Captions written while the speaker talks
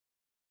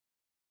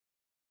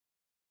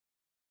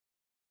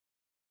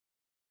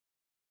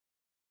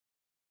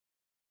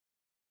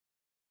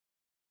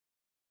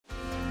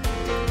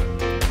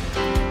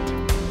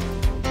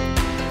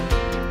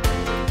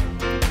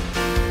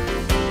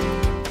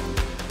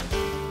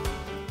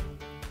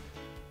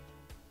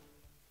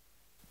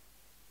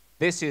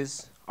This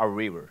is a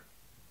river,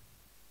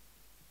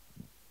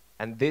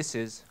 and this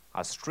is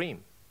a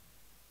stream.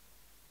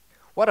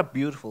 What a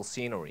beautiful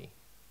scenery.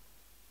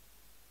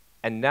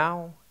 And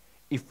now,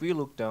 if we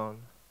look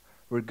down,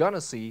 we're gonna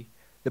see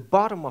the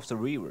bottom of the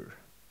river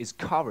is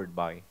covered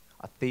by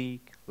a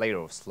thick layer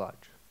of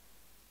sludge.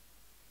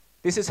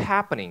 This is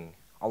happening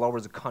all over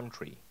the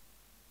country.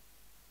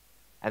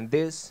 And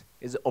this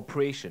is the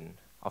operation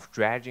of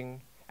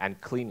dredging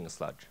and cleaning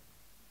sludge.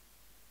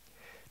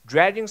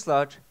 Dredging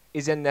sludge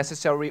is a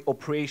necessary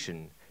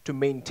operation to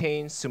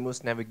maintain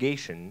smooth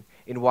navigation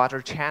in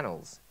water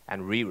channels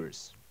and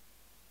rivers.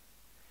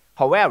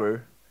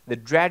 However, the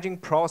dredging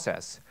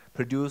process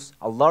produces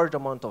a large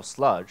amount of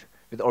sludge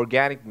with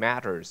organic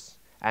matters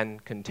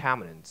and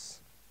contaminants.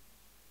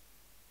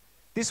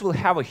 This will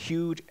have a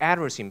huge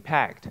adverse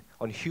impact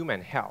on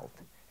human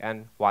health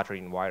and water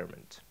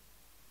environment.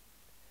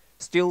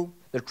 Still,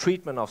 the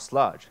treatment of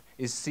sludge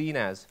is seen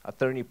as a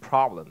thorny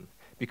problem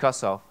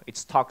because of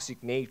its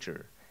toxic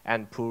nature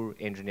and poor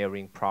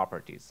engineering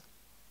properties.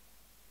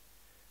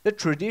 The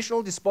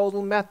traditional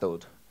disposal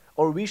method,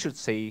 or we should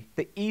say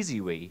the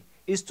easy way,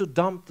 is to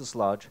dump the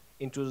sludge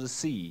into the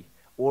sea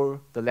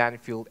or the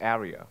landfill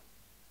area.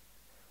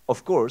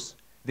 Of course,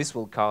 this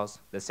will cause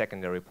the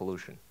secondary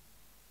pollution.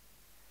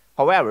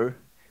 However,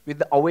 with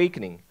the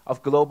awakening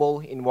of global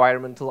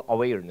environmental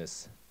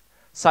awareness,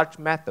 such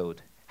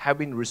methods have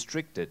been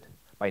restricted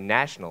by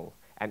national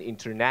and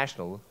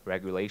international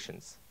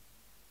regulations.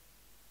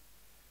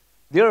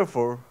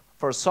 Therefore,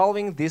 for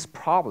solving this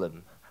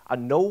problem, a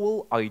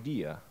novel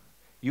idea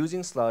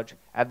using sludge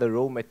as the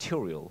raw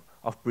material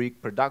of brick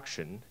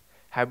production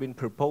have been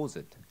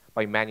proposed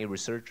by many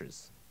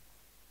researchers.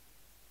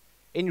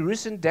 In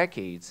recent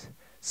decades,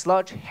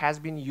 sludge has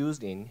been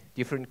used in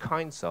different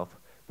kinds of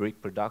brick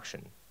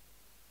production,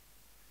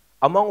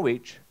 among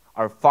which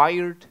are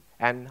fired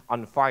and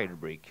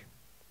unfired brick.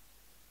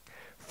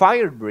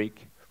 Fired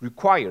brick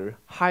require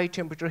high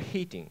temperature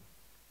heating.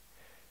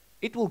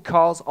 It will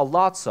cause a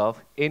lot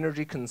of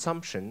energy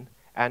consumption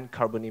and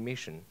carbon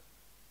emission.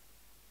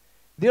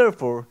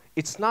 Therefore,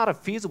 it's not a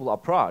feasible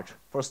approach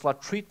for sludge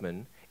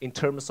treatment in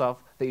terms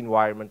of the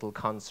environmental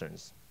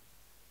concerns.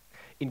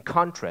 In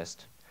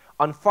contrast,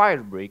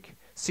 unfired brick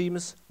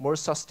seems more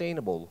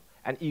sustainable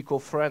and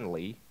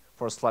eco-friendly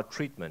for sludge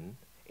treatment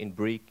in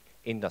brick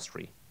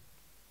industry.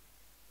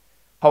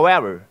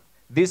 However,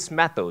 this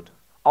method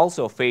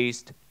also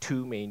faced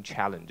two main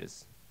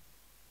challenges.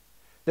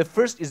 The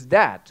first is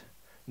that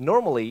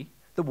normally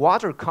the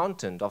water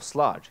content of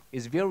sludge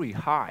is very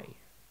high.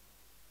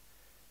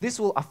 This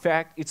will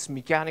affect its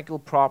mechanical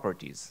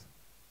properties.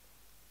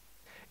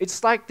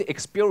 It's like the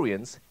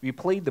experience we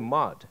played the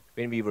mud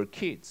when we were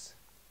kids.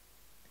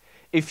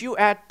 If you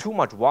add too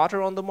much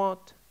water on the mud,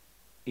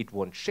 it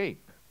won't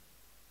shape.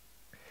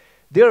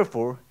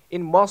 Therefore,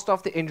 in most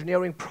of the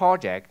engineering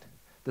project,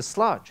 the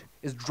sludge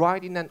is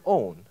dried in an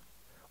oven,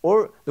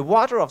 or the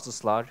water of the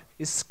sludge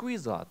is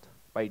squeezed out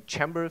by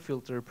chamber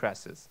filter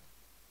presses.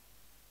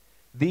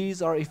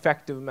 These are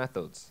effective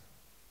methods,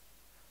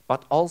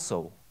 but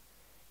also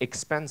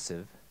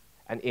expensive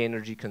and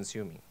energy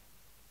consuming.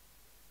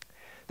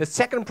 The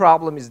second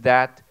problem is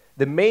that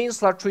the main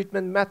sludge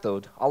treatment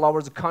method all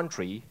over the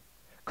country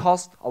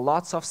costs a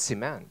lot of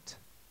cement.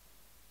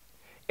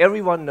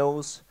 Everyone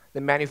knows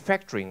the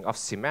manufacturing of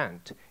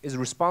cement is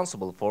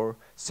responsible for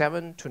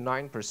 7 to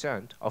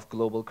 9% of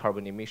global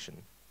carbon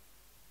emission.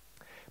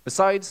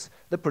 Besides,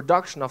 the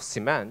production of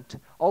cement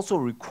also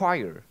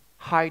requires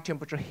high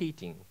temperature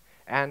heating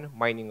and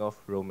mining of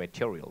raw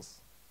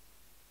materials.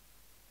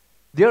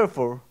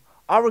 Therefore,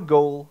 our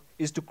goal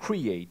is to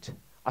create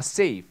a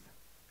safe,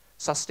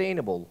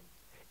 sustainable,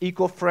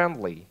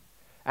 eco-friendly,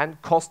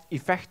 and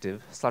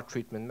cost-effective sludge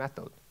treatment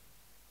method.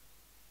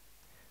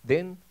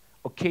 Then,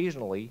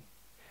 occasionally,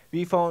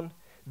 we found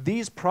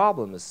these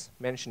problems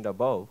mentioned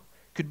above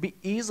could be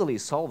easily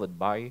solved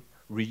by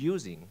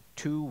reusing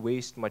two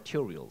waste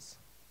materials.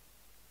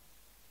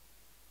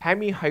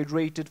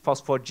 Hemihydrated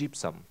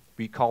phosphogypsum,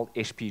 we call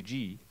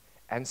HPG,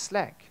 and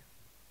slag.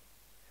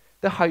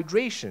 The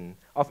hydration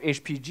of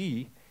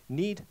HPG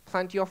need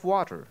plenty of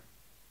water,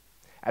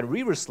 and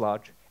river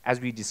sludge, as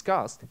we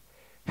discussed,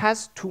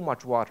 has too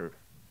much water.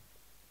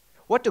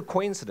 What a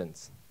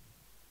coincidence!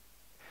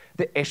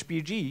 The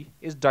HPG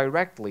is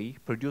directly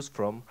produced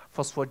from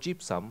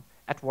phosphogypsum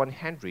at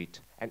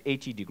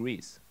 180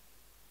 degrees.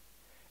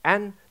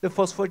 And the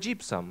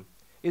phosphogypsum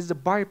is the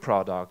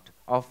byproduct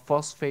of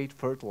phosphate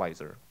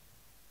fertilizer.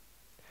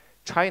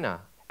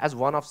 China, as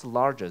one of the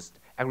largest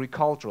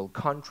agricultural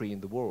countries in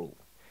the world,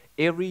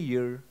 every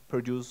year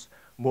produces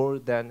more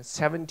than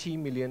 70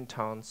 million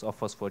tons of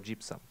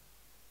phosphogypsum.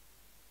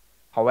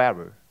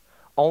 However,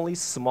 only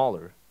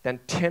smaller than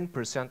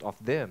 10%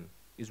 of them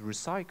is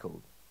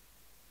recycled.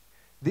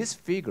 This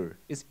figure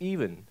is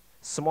even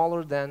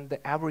smaller than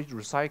the average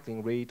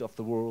recycling rate of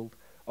the world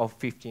of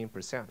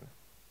 15%.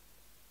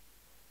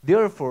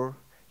 Therefore,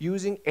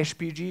 using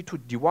HPG to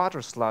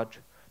dewater sludge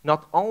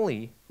not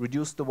only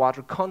reduce the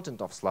water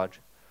content of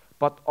sludge,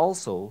 but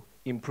also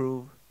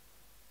improve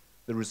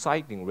the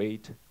recycling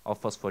rate of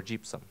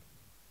phosphogypsum.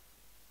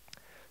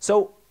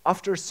 So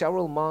after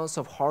several months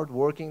of hard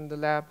working in the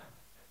lab,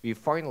 we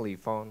finally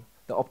found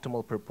the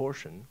optimal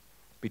proportion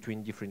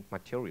between different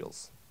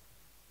materials.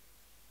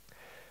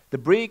 The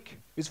brick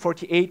is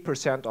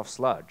 48% of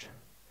sludge,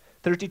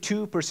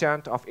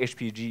 32% of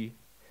HPG,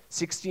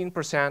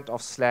 16%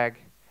 of slag,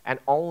 and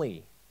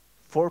only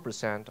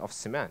 4% of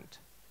cement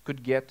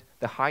could get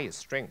the highest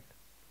strength,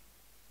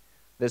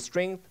 the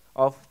strength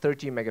of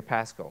 30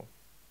 megapascal.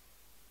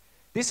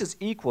 This is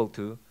equal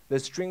to the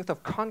strength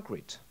of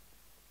concrete.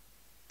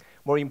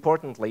 More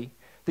importantly,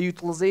 the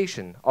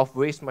utilization of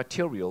waste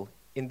material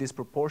in this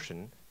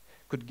proportion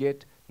could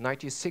get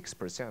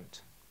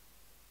 96%.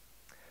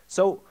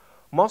 So,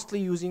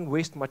 mostly using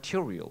waste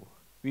material,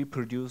 we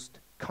produced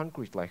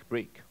concrete-like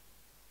brick.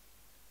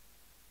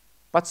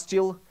 But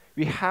still,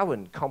 we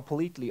haven't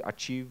completely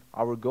achieved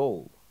our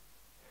goal,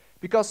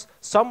 because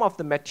some of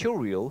the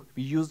material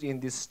we used in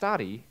this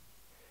study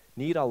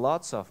need a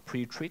lots of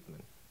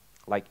pre-treatment,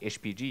 like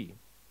HPG.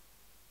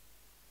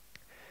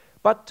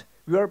 But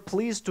we are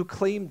pleased to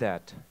claim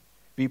that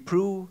we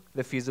prove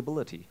the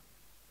feasibility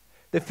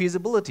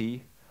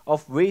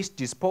of waste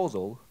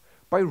disposal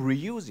by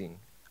reusing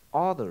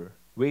other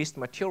waste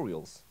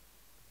materials.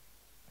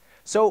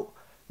 So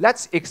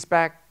let's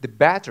expect the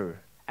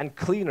better and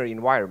cleaner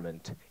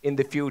environment in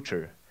the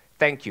future.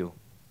 Thank you.